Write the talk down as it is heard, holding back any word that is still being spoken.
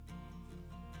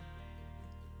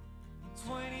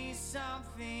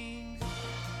20-somethings.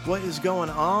 What is going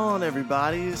on,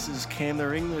 everybody? This is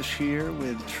Candler English here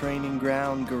with Training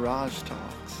Ground Garage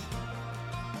Talks.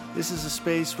 This is a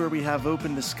space where we have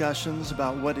open discussions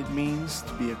about what it means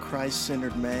to be a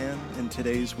Christ-centered man in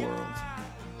today's world.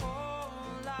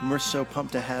 And we're so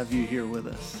pumped to have you here with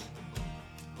us.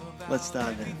 Let's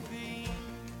dive in.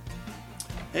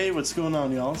 Hey, what's going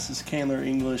on, y'all? This is Candler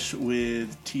English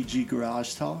with TG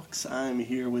Garage Talks. I'm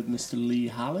here with Mr. Lee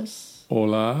Hollis.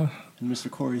 Hola. And Mr.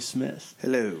 Corey Smith.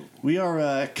 Hello. We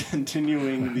are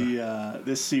continuing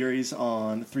this series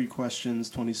on 3 questions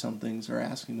 20-somethings are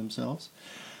asking themselves.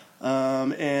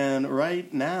 And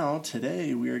right now,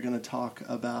 today, we are going to talk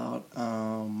about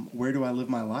where do I live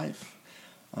my life?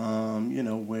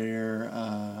 Where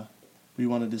we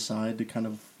want to decide to kind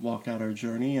of walk out our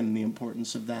journey and the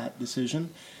importance of that decision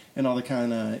and all the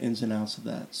kind of ins and outs of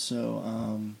that.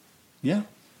 So,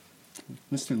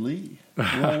 Mr. Lee.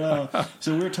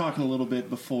 So we were talking a little bit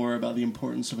before about the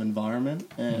importance of environment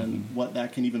and what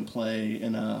that can even play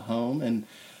in a home. And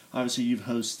obviously you've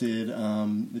hosted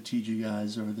the TG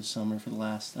guys over the summer for the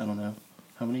last, I don't know,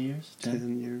 how many years?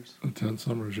 10 years. 10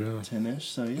 summers, yeah. 10-ish.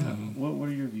 So, yeah. What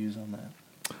are your views on that?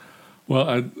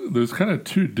 Well, there's kind of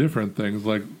 2 different things.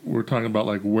 Like, we're talking about,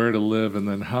 like, where to live and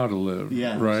then how to live,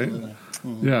 right? Absolutely.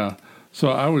 Mm-hmm. Yeah. So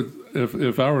I would, if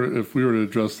we were to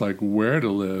address, like, where to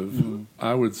live,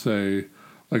 I would say,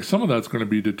 like, some of that's going to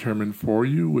be determined for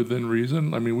you within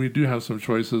reason. I mean, we do have some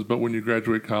choices, but when you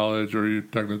graduate college or your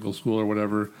technical school or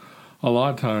whatever, a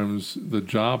lot of times the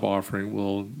job offering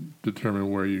will determine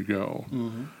where you go,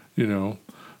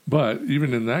 But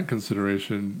even in that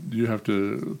consideration, you have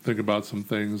to think about some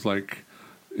things like,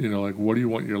 like what do you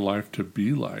want your life to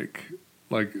be like?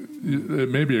 Like, it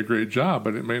may be a great job,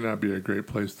 but it may not be a great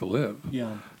place to live.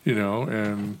 Yeah.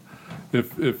 And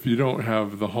if you don't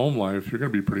have the home life, you're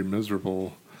going to be pretty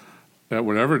miserable at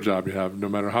whatever job you have, no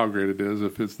matter how great it is,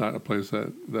 if it's not a place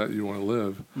that you want to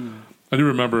live. I do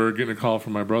remember getting a call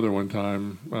from my brother one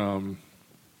time,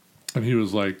 and he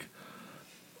was like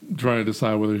trying to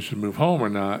decide whether he should move home or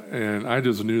not. And I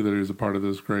just knew that he was a part of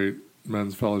this great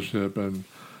men's fellowship, and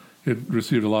he had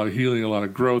received a lot of healing, a lot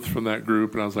of growth from that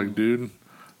group. And I was like, dude,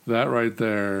 that right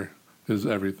there is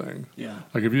everything. Yeah.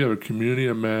 Like, if you have a community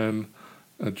of men,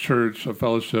 a church, a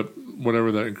fellowship,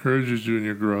 whatever that encourages you in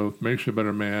your growth, makes you a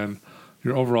better man,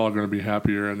 you're overall going to be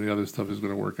happier, and the other stuff is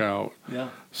going to work out. Yeah.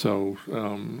 So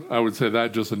I would say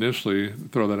that just initially,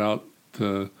 throw that out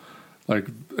to, like,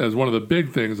 as one of the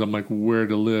big things. I'm like, where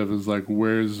to live is like,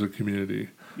 where's the community?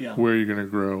 Yeah. Where are you going to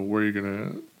grow? Where are you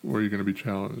going to be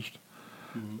challenged?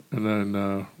 And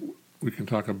then we can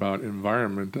talk about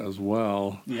environment as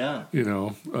well. Yeah.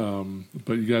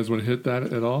 But you guys want to hit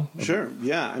that at all? Sure.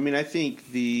 Yeah. I mean, I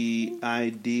think the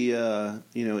idea,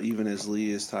 even as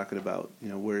Lee is talking about,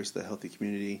 where's the healthy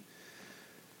community,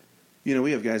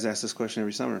 we have guys ask this question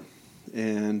every summer.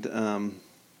 And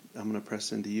I'm going to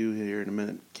press into you here in a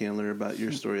minute, Candler, about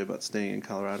your story about staying in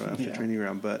Colorado after Training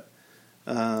Ground. But,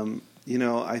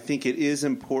 I think it is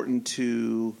important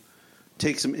to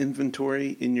take some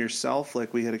inventory in yourself.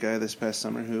 Like, we had a guy this past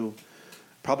summer who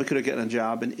probably could have gotten a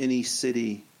job in any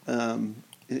city, in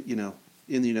the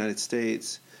United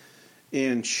States,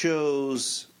 and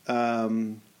chose a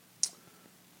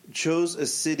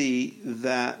city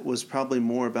that was probably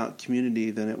more about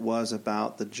community than it was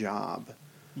about the job.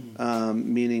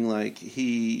 Meaning, like,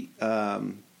 he,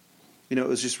 it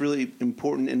was just really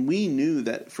important. And we knew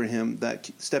that for him, that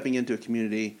stepping into a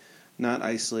community, not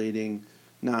isolating,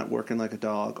 not working like a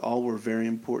dog, all were very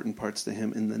important parts to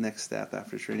him in the next step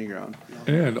after Training Ground.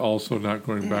 And also not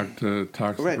going back to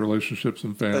toxic relationships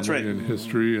and family and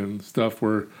history and stuff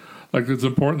where, like, it's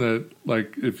important that,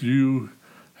 like, if you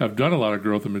have done a lot of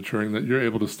growth and maturing, that you're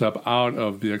able to step out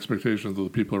of the expectations of the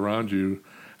people around you.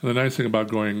 And the nice thing about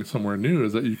going somewhere new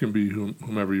is that you can be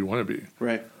whomever you want to be.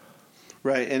 Right.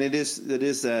 And it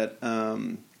is that,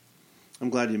 I'm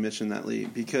glad you mentioned that, Lee,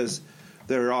 because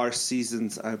there are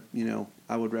seasons I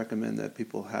would recommend that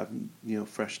people have,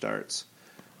 fresh starts.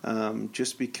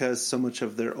 Just because so much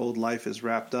of their old life is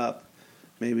wrapped up,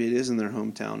 maybe it is in their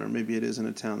hometown, or maybe it is in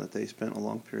a town that they spent a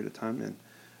long period of time in.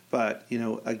 But,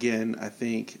 again, I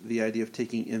think the idea of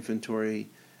taking inventory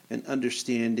and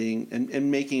understanding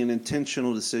and making an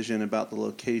intentional decision about the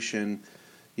location,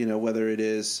 whether it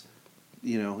is,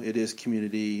 it is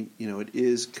community,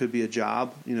 could be a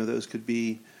job, those could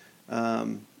be,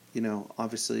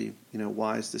 obviously,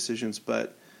 wise decisions,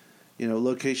 but,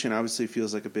 location obviously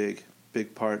feels like a big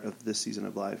part of this season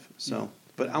of life. So,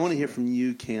 but I want to hear from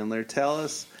you, Candler. Tell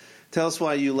us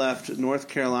why you left North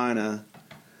Carolina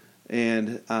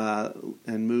and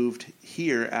moved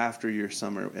here after your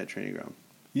summer at Training Ground.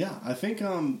 Yeah, I think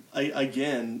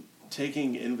again,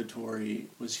 taking inventory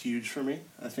was huge for me.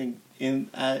 I think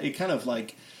it kind of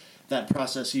like that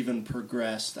process even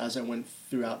progressed as I went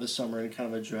throughout the summer and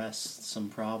kind of addressed some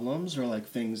problems or like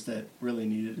things that really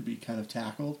needed to be kind of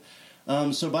tackled.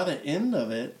 So by the end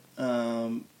of it,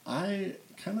 I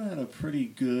kind of had a pretty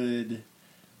good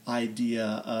idea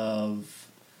of,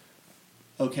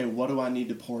 okay, what do I need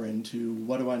to pour into?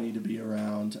 What do I need to be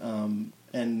around?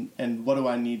 And what do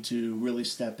I need to really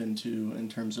step into in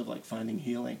terms of like finding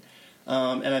healing?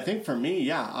 And I think for me,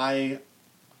 yeah, I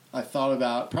thought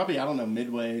about probably, I don't know,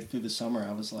 midway through the summer,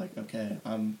 I was like, okay,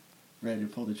 I'm ready to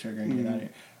pull the trigger and get out of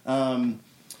here.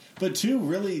 But two,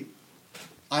 really,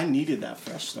 I needed that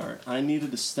fresh start. I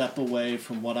needed to step away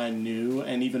from what I knew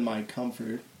and even my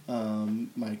comfort,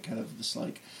 my kind of this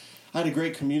like, I had a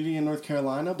great community in North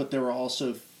Carolina, but there were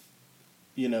also,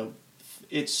 you know,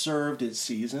 it served its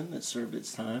season, it served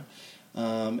its time.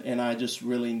 And I just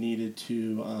really needed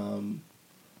to,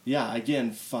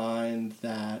 again, find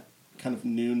that kind of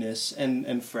newness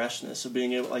and freshness of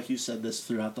being able, like you said this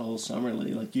throughout the whole summer,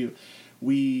 Lee, like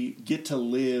we get to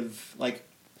live, like,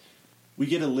 we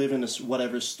get to live in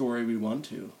whatever story we want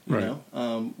to, you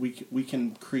know? We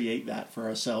can create that for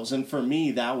ourselves. And for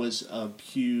me, that was a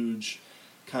huge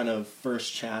kind of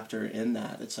first chapter in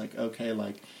that. It's like, okay,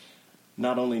 like,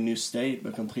 not only new state,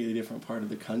 but completely different part of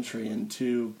the country. And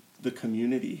two, the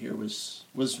community here was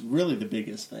really the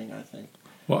biggest thing, I think.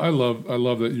 Well, I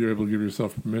love that you're able to give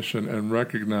yourself permission and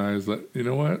recognize that, you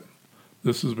know what,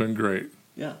 this has been great.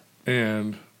 Yeah.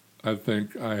 And I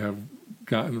think I have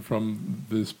gotten from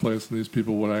this place and these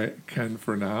people what I can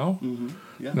for now. Mm-hmm.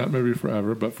 Yeah. Not maybe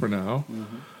forever, but for now.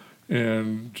 Mm-hmm.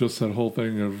 And just that whole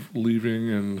thing of leaving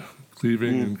and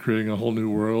cleaving and creating a whole new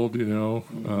world, you know,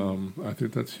 I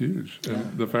think that's huge.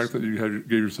 And the fact that you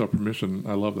gave yourself permission,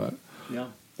 I love that. Yeah.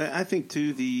 I think,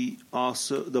 too, the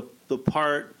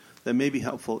part that may be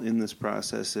helpful in this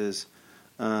process is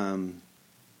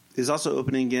also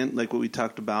opening again, like what we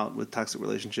talked about with toxic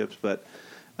relationships, but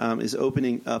is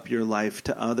opening up your life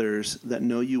to others that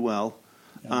know you well,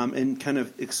 and kind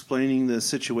of explaining the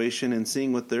situation and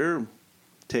seeing what their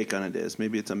take on it is.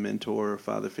 Maybe it's a mentor or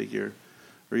father figure,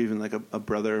 or even like a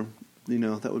brother, you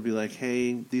know, that would be like,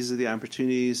 hey, these are the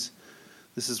opportunities.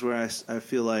 This is where I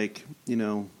feel like, you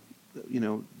know,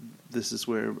 this is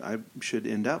where I should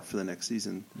end up for the next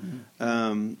season.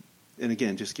 Mm-hmm. And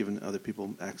again, just giving other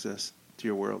people access to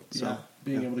your world. So,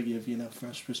 being able to give, you know,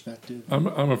 fresh perspective. I'm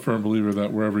a firm believer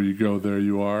that wherever you go, there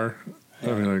you are. Yeah.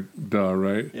 I mean, like, duh,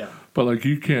 right? Yeah. But like,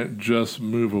 you can't just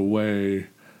move away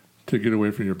to get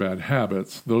away from your bad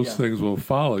habits. Those things will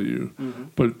follow you. Mm-hmm.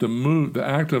 But the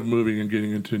act of moving and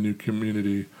getting into a new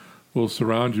community will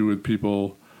surround you with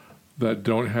people that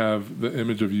don't have the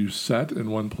image of you set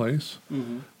in one place,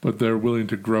 but they're willing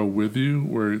to grow with you,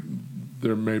 where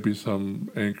there may be some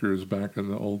anchors back in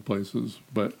the old places.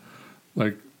 But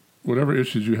like, whatever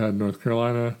issues you had in North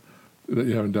Carolina that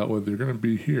you haven't dealt with, you're going to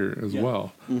be here as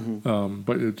well. Mm-hmm.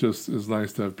 But it just is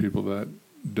nice to have people that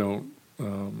don't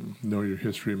know your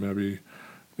history maybe,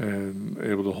 and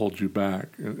able to hold you back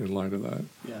in light of that.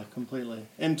 Yeah, completely.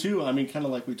 And two, I mean, kind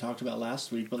of like we talked about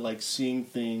last week, but like seeing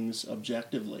things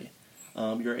objectively.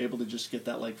 You're able to just get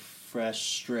that like fresh,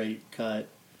 straight cut,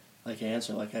 like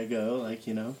answer. Like I go, like,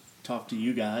 you know, talk to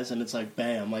you guys, and it's like,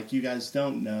 bam, like you guys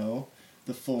don't know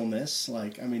the fullness.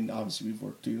 Like, I mean, obviously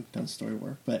we've done story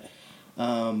work, but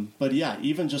yeah,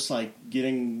 even just like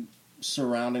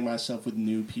surrounding myself with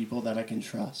new people that I can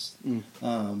trust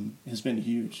has been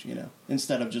huge, you know,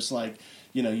 instead of just like,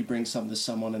 you know, you bring something to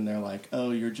someone and they're like,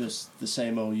 oh, you're just the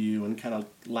same old you, and kind of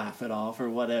laugh it off or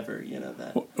whatever, you know,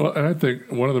 that. Well, and I think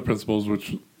one of the principles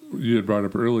which you had brought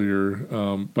up earlier,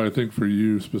 but I think for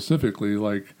you specifically,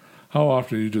 like, how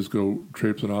often you just go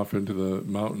traipsing off into the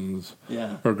mountains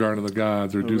or Garden of the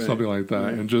Gods or do something like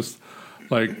that. And just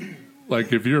like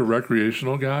if you're a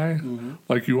recreational guy,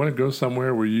 like you want to go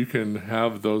somewhere where you can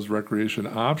have those recreation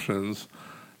options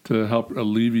to help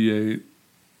alleviate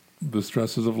the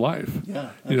stresses of life.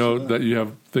 Yeah, absolutely. You know, that you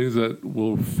have things that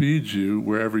will feed you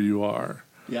wherever you are.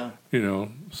 Yeah. You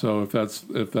know, so if that's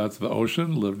the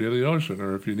ocean, live near the ocean,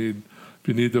 or if you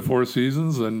need the four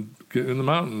seasons, then get in the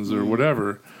mountains or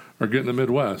whatever, or get in the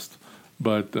Midwest.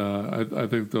 But I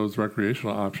think those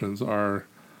recreational options are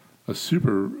a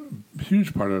super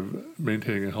huge part of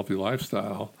maintaining a healthy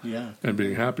lifestyle and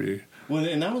being happy. Well,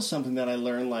 and that was something that I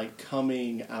learned, like,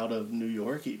 coming out of New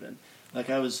York even. Like,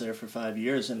 I was there for 5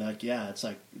 years, and, like,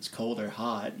 it's cold or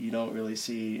hot. You don't really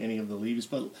see any of the leaves.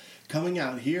 But coming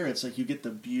out here, it's like you get the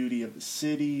beauty of the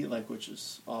city, like, which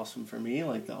is awesome for me,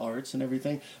 like the arts and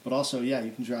everything. But also,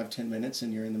 you can drive 10 minutes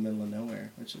and you're in the middle of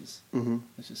nowhere, which is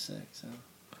sick. So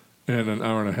and an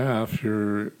hour and a half,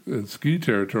 you're in ski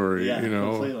territory. Yeah, you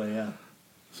know, completely. Yeah.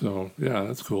 So yeah,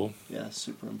 that's cool. Yeah,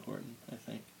 super important, I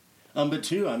think. But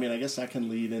too, I mean, I guess that can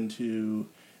lead into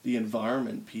the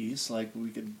environment piece. Like we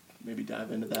could maybe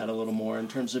dive into that a little more in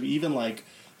terms of even like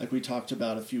we talked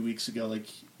about a few weeks ago, like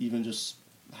even just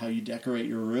how you decorate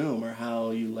your room or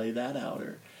how you lay that out,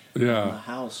 or a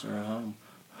house or a home.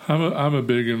 I'm a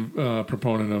big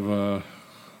proponent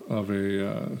of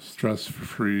a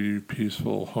stress-free,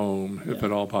 peaceful home, if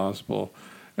at all possible.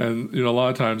 And a lot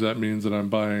of times that means that I'm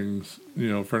buying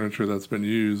furniture that's been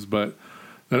used, but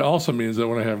that also means that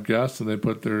when I have guests and they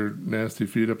put their nasty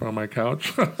feet up on my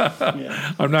couch,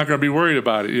 I'm not going to be worried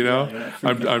about it.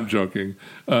 I'm joking.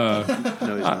 No,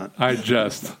 he's not. I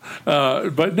jest,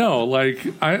 but no,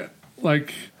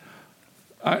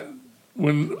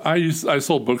 when I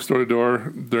sold bookstore to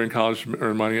door during college to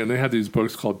earn money, and they had these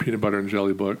books called peanut butter and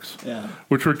jelly books,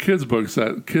 which were kids' books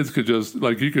that kids could just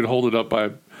you could hold it up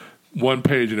by one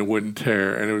page and it wouldn't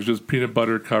tear, and it was just peanut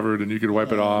butter covered, and you could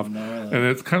wipe it off. And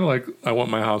it's kind of like I want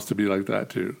my house to be like that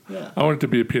too. Yeah. I want it to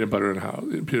be a peanut butter and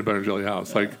jelly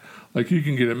house. Yeah. Like you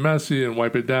can get it messy and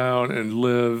wipe it down and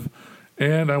live.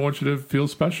 And I want you to feel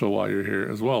special while you're here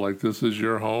as well. Like this is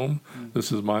your home,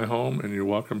 this is my home, and you're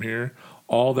welcome here.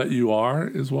 All that you are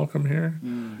is welcome here.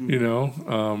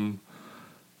 Mm-hmm.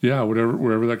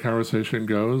 Wherever that conversation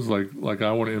goes, like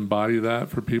I want to embody that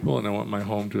for people, and I want my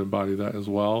home to embody that as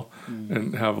well,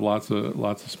 and have lots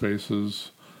of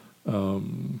spaces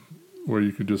where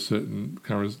you can just sit and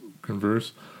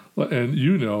converse. And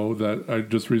that I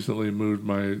just recently moved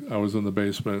I was in the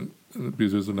basement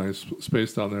because there's a nice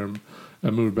space down there. I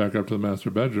moved back up to the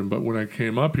master bedroom. But when I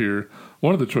came up here,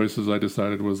 one of the choices I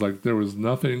decided was there was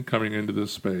nothing coming into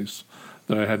this space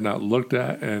that I had not looked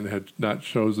at and had not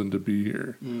chosen to be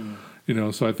here.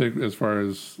 So I think as far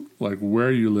as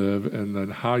where you live and then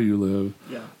how you live,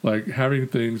 having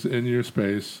things in your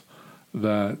space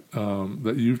that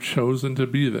you've chosen to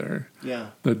be there,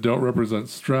 that don't represent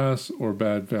stress or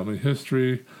bad family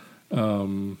history.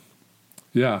 And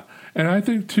I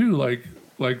think too,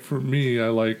 like for me, I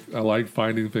like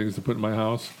finding things to put in my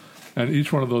house, and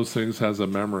each one of those things has a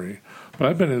memory. But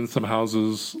I've been in some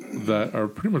houses that are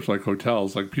pretty much like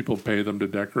hotels. Like people pay them to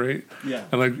decorate. Yeah.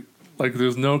 And like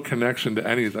there's no connection to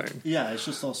anything. Yeah, it's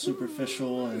just all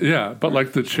superficial.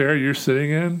 But the chair you're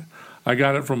sitting in, I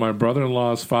got it from my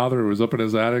brother-in-law's father who was up in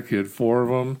his attic. He had 4 of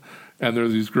them. And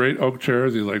there's these great oak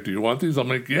chairs. He's like, "Do you want these?" I'm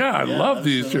like, "Yeah, I love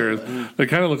these chairs." They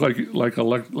kind of look like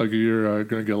you're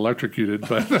going to get electrocuted,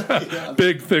 but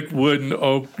big, thick wooden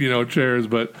oak, chairs.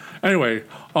 But anyway,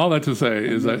 all that to say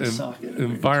is that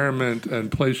environment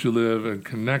and place you live and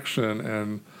connection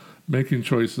and making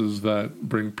choices that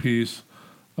bring peace,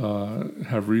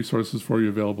 have resources for you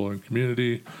available in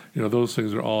community. Those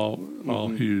things are all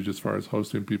huge as far as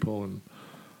hosting people and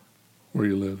where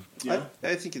you live. Yeah.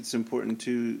 I think it's important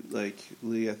too,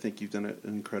 Lee, I think you've done an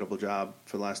incredible job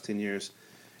for the last 10 years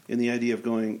in the idea of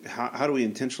going, how do we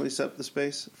intentionally set up the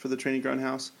space for the training ground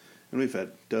house? And we've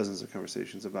had dozens of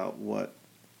conversations about what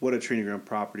a training ground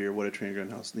property or what a training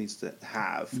ground house needs to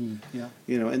have. And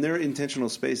they're intentional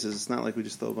spaces. It's not like we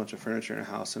just throw a bunch of furniture in a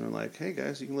house and are like, "Hey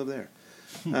guys, you can live there."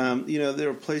 There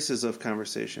are places of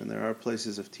conversation. There are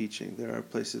places of teaching. There are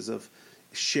places of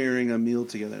sharing a meal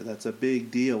together. That's a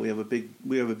big deal. We have a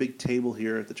big table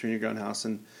here at the training ground house,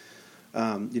 and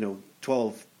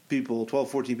 12,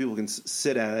 14 people can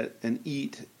sit at it and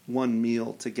eat one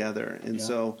meal together. And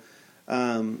so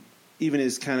even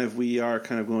as we are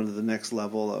going to the next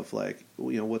level of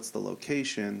what's the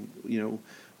location,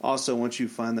 also once you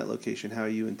find that location, how are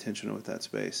you intentional with that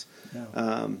space?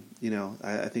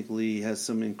 I think Lee has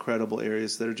some incredible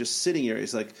areas that are just sitting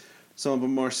areas. Like some of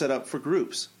them are set up for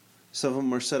groups. Some of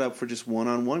them are set up for just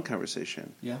one-on-one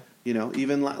conversation. Yeah.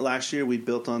 Even last year we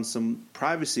built on some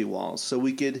privacy walls so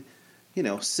we could,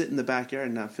 sit in the backyard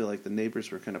and not feel like the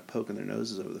neighbors were kind of poking their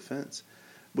noses over the fence,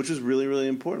 which was really, really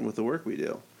important with the work we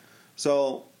do.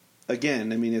 So,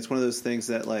 again, I mean, it's one of those things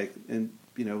that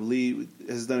Lee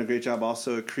has done a great job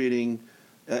also at creating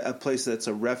a place that's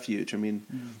a refuge. I mean,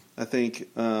 I think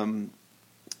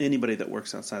anybody that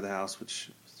works outside the house,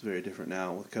 which is very different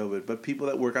now with COVID, but people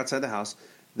that work outside the house,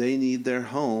 they need their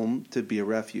home to be a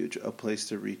refuge, a place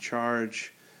to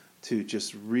recharge, to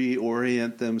just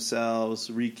reorient themselves,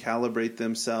 recalibrate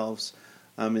themselves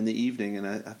in the evening. And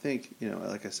I think,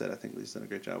 like I said, I think Lee's done a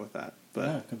great job with that. But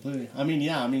yeah, completely. I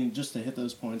mean, just to hit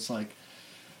those points,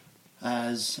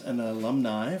 as an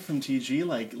alumni from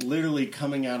TG, literally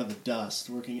coming out of the dust,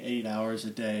 working 8 hours a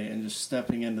day and just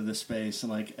stepping into the space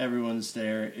and everyone's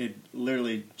there, it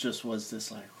literally just was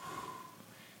this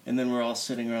and then we're all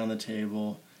sitting around the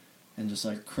table and just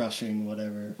like crushing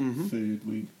whatever food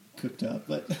we cooked up.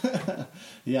 But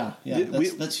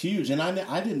that's huge. And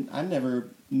I never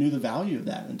knew the value of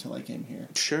that until I came here.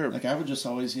 Sure. Like I would just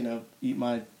always, eat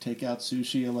my takeout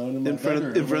sushi alone in front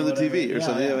of the TV or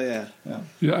something.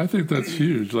 Yeah, I think that's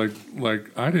huge. Like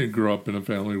I didn't grow up in a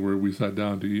family where we sat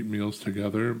down to eat meals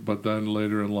together, but then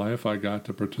later in life I got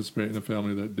to participate in a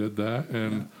family that did that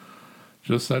and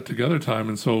just that together time.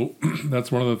 And so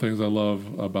that's one of the things I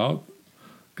love about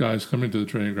guys coming to the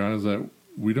training ground is that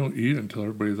we don't eat until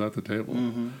everybody's at the table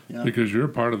because you're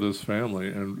part of this family,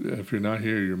 and if you're not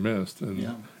here, you're missed,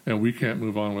 and we can't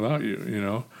move on without you,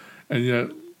 And yet,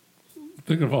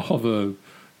 think of all the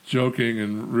joking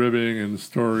and ribbing and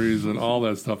stories and all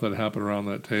that stuff that happened around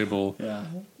that table. Yeah.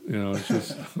 It's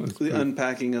just the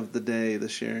unpacking of the day, the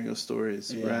sharing of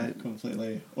stories, right?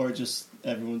 Completely. Or just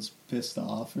everyone's pissed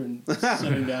off and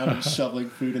sitting down and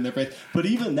shoveling food in their face. But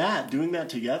even that, doing that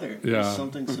together, is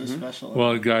something so special.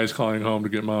 Well, guys calling home to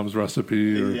get mom's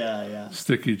recipe or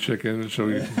sticky chicken. Shall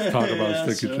we talk about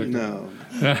sticky chicken? No.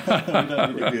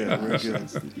 We're good.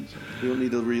 We don't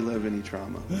need to relive any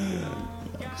trauma.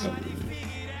 Absolutely.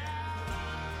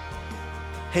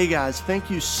 Hey guys, thank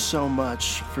you so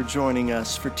much for joining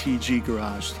us for TG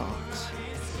Garage Talks.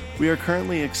 We are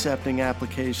currently accepting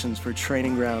applications for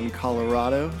Training Ground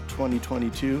Colorado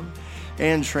 2022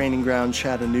 and Training Ground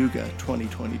Chattanooga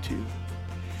 2022.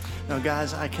 Now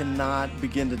guys, I cannot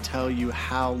begin to tell you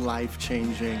how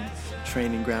life-changing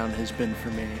Training Ground has been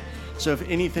for me. So if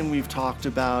anything we've talked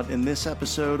about in this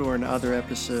episode or in other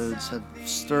episodes have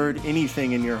stirred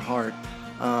anything in your heart,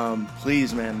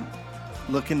 please, man,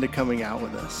 look into coming out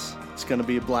with us. It's going to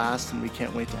be a blast, and we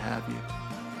can't wait to have you.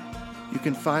 You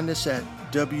can find us at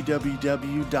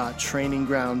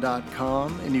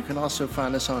www.trainingground.com, and you can also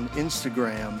find us on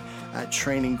Instagram at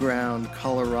Training Ground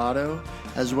Colorado,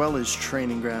 as well as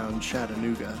Training Ground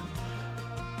Chattanooga.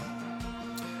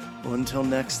 Well, until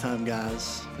next time,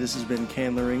 guys, this has been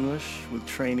Candler English with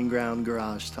Training Ground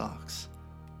Garage Talks.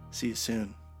 See you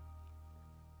soon.